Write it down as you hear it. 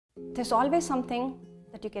There's always something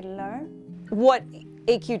that you can learn. What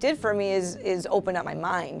ACUE did for me is open up my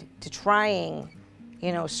mind to trying,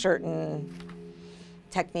 certain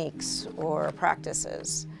techniques or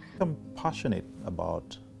practices. I'm passionate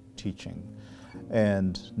about teaching,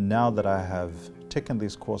 and now that I have taken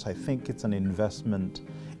this course, I think it's an investment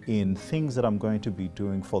in things that I'm going to be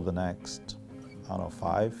doing for the next,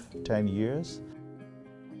 5-10 years.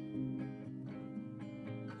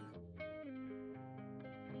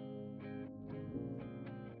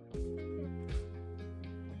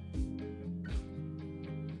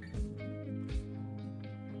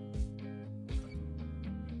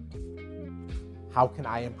 How can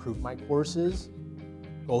I improve my courses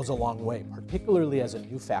goes a long way, particularly as a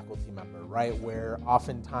new faculty member, right? Where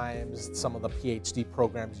oftentimes some of the PhD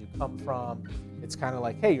programs you come from, it's kind of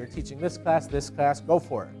like, hey, you're teaching this class, go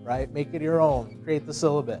for it, right? Make it your own, create the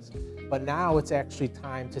syllabus. But now it's actually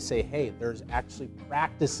time to say, hey, there's actually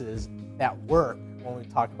practices that work when we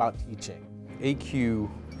talk about teaching.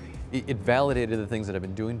 ACUE, it validated the things that I've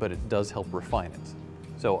been doing, but it does help refine it.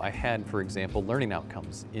 So I had, for example, learning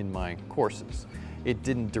outcomes in my courses. It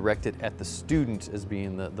didn't direct it at the student as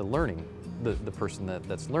being the person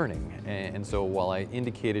that's learning. And so while I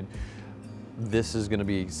indicated this is going to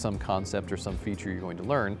be some concept or some feature you're going to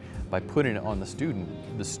learn, by putting it on the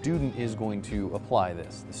student is going to apply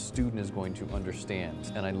this. The student is going to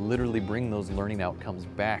understand. And I literally bring those learning outcomes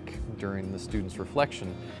back during the student's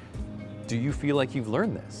reflection. Do you feel like you've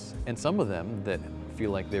learned this? And some of them that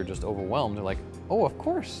feel like they're just overwhelmed, they're like, oh, of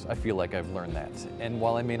course I feel like I've learned that. And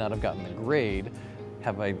while I may not have gotten the grade,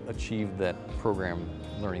 have I achieved that program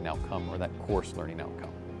learning outcome or that course learning outcome?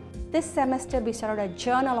 This semester we started a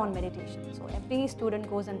journal on meditation. So every student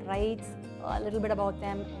goes and writes a little bit about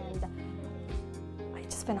them, and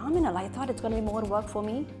it's just phenomenal. I thought it's going to be more work for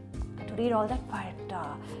me to read all that, but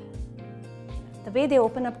the way they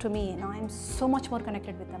open up to me, I'm so much more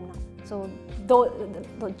connected with them now. So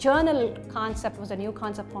the journal concept was a new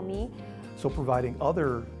concept for me. So providing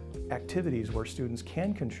other activities where students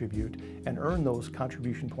can contribute and earn those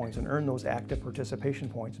contribution points and earn those active participation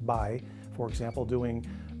points by, for example, doing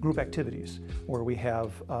group activities where we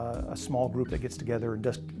have a small group that gets together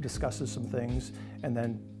and discusses some things and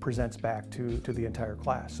then presents back to the entire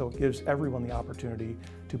class. So it gives everyone the opportunity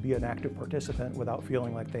to be an active participant without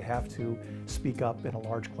feeling like they have to speak up in a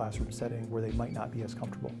large classroom setting where they might not be as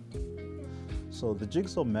comfortable. So the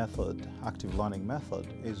jigsaw method, active learning method,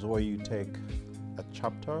 is where you take a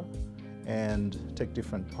chapter and take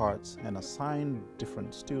different parts and assign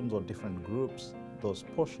different students or different groups those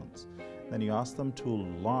portions. Then you ask them to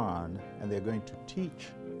learn, and they're going to teach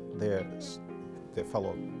their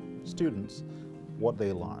fellow students what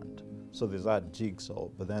they learned. So there's that jigsaw,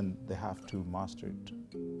 but then they have to master it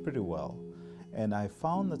pretty well. And I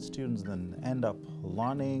found that students then end up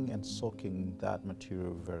learning and soaking that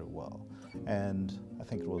material very well. And I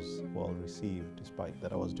think it was well received, despite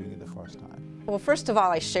that I was doing it the first time. Well, first of all,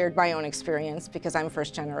 I shared my own experience because I'm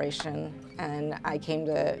first generation, and I came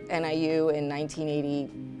to NIU in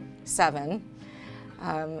 1987,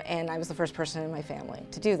 and I was the first person in my family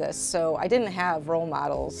to do this. So I didn't have role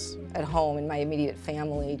models at home in my immediate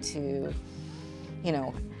family to,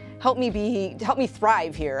 help me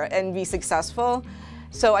thrive here and be successful.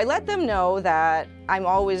 So I let them know that I'm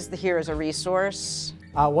always here as a resource.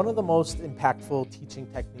 One of the most impactful teaching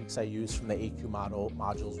techniques I used from the ACUE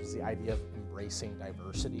modules was the idea of embracing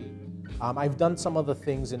diversity. I've done some of the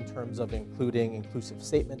things in terms of including inclusive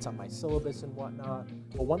statements on my syllabus and whatnot,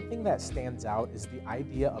 but one thing that stands out is the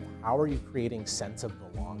idea of how are you creating sense of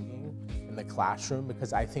belonging in the classroom,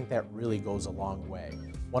 because I think that really goes a long way.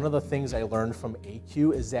 One of the things I learned from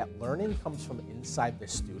ACUE is that learning comes from inside the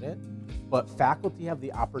student, but faculty have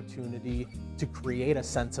the opportunity to create a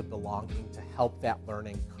sense of belonging to help that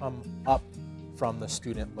learning come up from the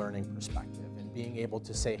student learning perspective, and being able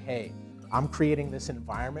to say, hey, I'm creating this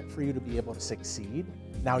environment for you to be able to succeed.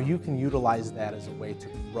 Now you can utilize that as a way to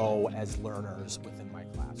grow as learners within my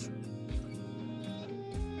classroom.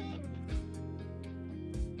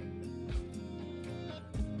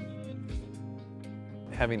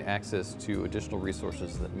 Having access to additional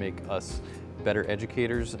resources that make us better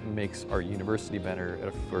educators makes our university better.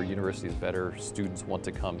 If our university is better, students want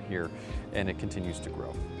to come here, and it continues to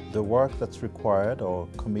grow. The work that's required or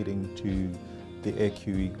committing to the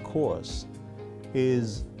ACUE course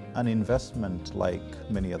is an investment like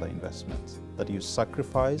many other investments that you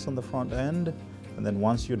sacrifice on the front end, and then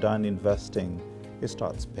once you're done investing, it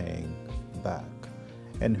starts paying back.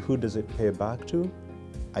 And who does it pay back to?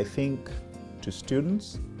 I think to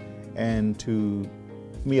students and to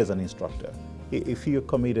me as an instructor. if you're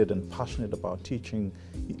committed and passionate about teaching,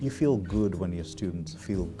 you feel good when your students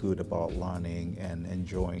feel good about learning and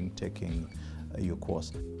enjoying taking your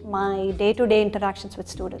course. My day-to-day interactions with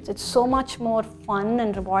students, it's so much more fun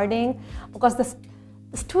and rewarding because the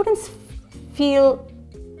students feel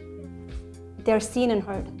they're seen and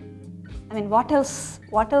heard. I mean, what else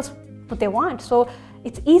would they want? So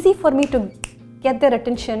it's easy for me to get their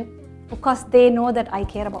attention because they know that I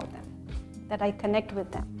care about them, that I connect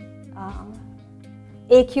with them.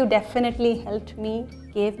 ACUE definitely helped me,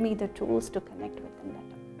 gave me the tools to connect with them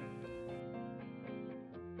better.